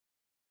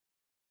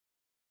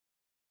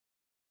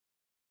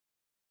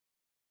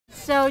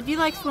So, do you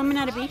like swimming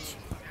at a beach?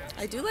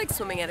 I do like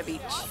swimming at a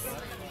beach.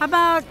 How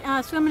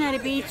about swimming at a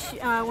beach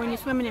when you're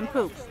swimming in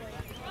poop?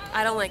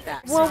 I don't like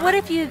that. Well, what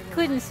if you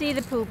couldn't see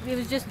the poop? It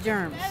was just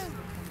germs.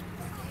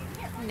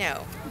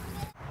 No.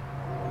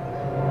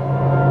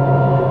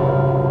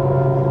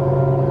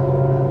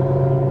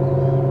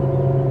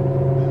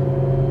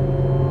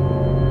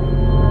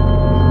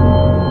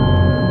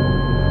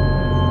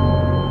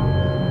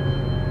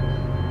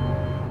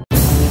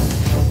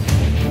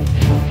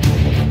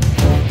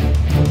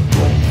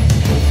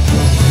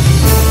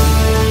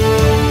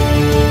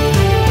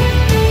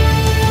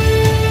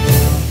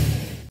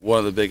 One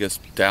of the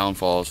biggest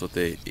downfalls with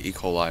the E.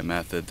 coli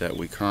method that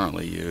we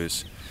currently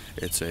use,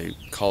 it's a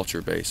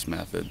culture-based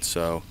method.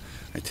 So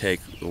I take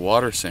the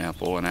water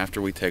sample, and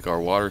after we take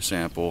our water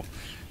sample,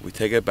 we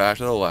take it back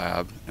to the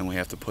lab and we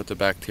have to put the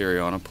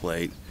bacteria on a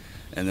plate,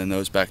 and then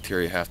those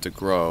bacteria have to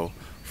grow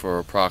for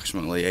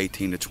approximately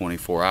 18 to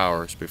 24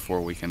 hours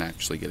before we can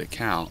actually get a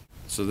count.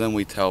 So then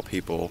we tell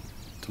people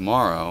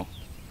tomorrow,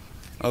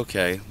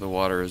 okay, the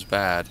water is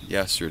bad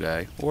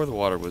yesterday, or the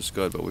water was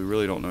good, but we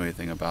really don't know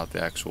anything about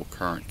the actual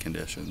current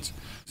conditions.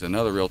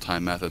 Another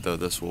real-time method, though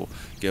this will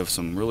give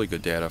some really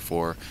good data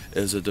for,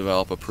 is to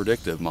develop a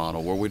predictive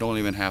model where we don't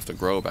even have to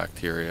grow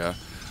bacteria.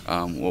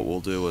 What we'll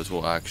do is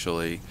we'll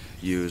actually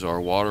use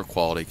our water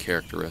quality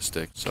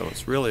characteristics. So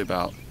it's really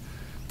about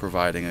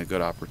providing a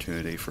good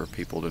opportunity for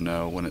people to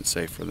know when it's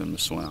safe for them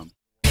to swim.